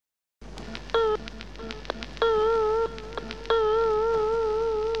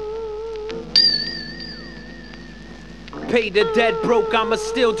Paid the dead broke, I'ma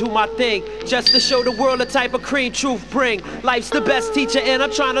still do my thing, just to show the world the type of cream truth bring. Life's the best teacher and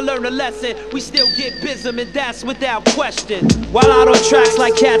I'm trying to learn a lesson. We still get Bizm and that's without question. While out on tracks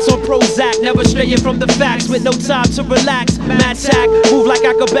like cats on Prozac, never straying from the facts with no time to relax. Mad tack, move like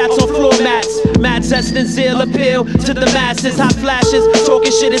acrobats on floor mats. Mad zest and zeal appeal to the masses. Hot flashes,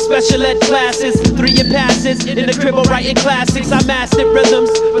 talking shit in special ed classes. 3-year passes, in the crib or writing classics. I mastered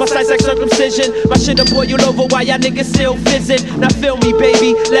rhythms, precise like circumcision. My shit'll boil you over while y'all niggas still fizzing. Now feel me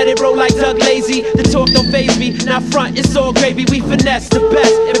baby, let it roll like Doug Lazy. The talk don't faze me, now front it's all gravy. We finesse the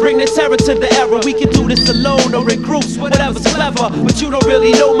best and bring the terror to the era. We can do this alone or in groups, whatever's clever. But you don't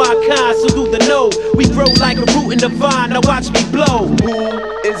really know my kind, so do the know. We grow like a root in the vine, now watch me blow. Who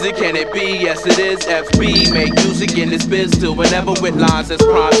is it, can it be? Yes it is, FB. Make music in this biz till whenever with lines that's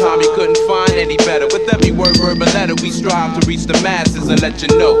prime time. You couldn't find any better. With every word, verb, and letter, we strive to reach the masses and let you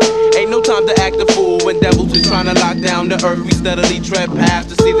know. Ain't no time to act a fool when devils is trying to lock down the earth. We steadily tread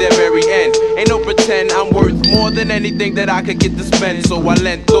paths to see their very end. Ain't no pretend, I'm worth more than anything that I could get to spend. So I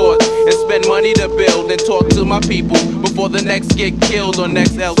lend thoughts and spend money to build and talk to my people before the next get killed or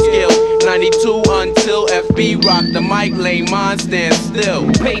next L skill. 92 until FB rock the mic, lay mine stand still.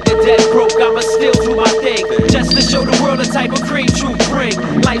 Paid the dead broke, I'ma still do my thing, just to show the world the type of cream truth bring.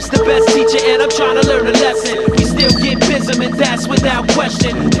 Life's the best teacher and I'm trying to learn a lesson. We still get Bizm and that's without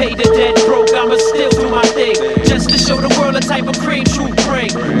question. Paid the dead broke, I'ma still do my thing, just to show the world the type of cream truth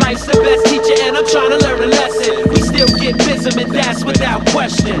bring. Life's the best teacher and I'm trying to learn a lesson. We still get Bizm and that's without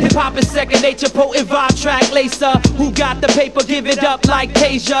question. Hip hop is second nature, potent vibe track lacer. Who got the paper, give it up like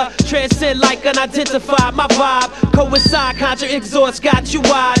Tasia. Transcend like unidentified, my vibe coincide, conjure exhaust, got you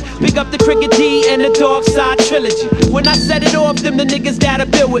wide. Pick up the Cricket D and the Dark Side trilogy. When I set it off, them the niggas that'll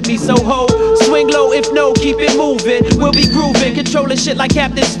build with me. So ho, swing low, if no, keep it moving. We'll be grooving, controlling shit like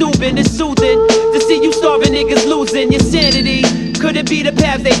Captain Stubin. It's soothing to see you starving niggas losing your sanity. Could it be the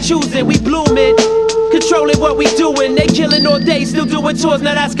paths they choosing? We blooming, controlling what we doing. They killing all day, still doing tours,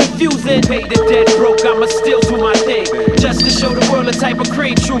 now that's confusing. Paid the dead broke, I'ma still do my thing, just to show the world the type of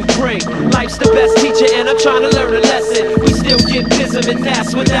cream truth bring. Life's the best teacher and I'm trying to learn a lesson. We still get Bizm and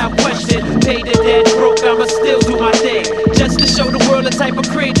that's without question. Paid the dead broke, I'ma still do my thing, just to show the world the type of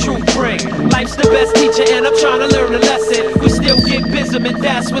cream truth bring. Life's the best teacher and I'm trying to learn a lesson. We still get Bizm and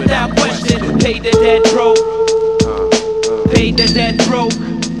that's without question. Paid the dead broke, paid the dead broke.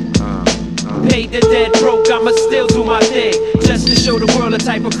 Paid the dead broke, I'ma still do my thing, just to show the world the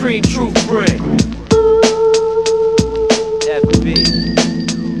type of cream truth bring. FB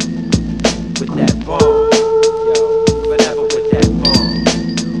with that bomb.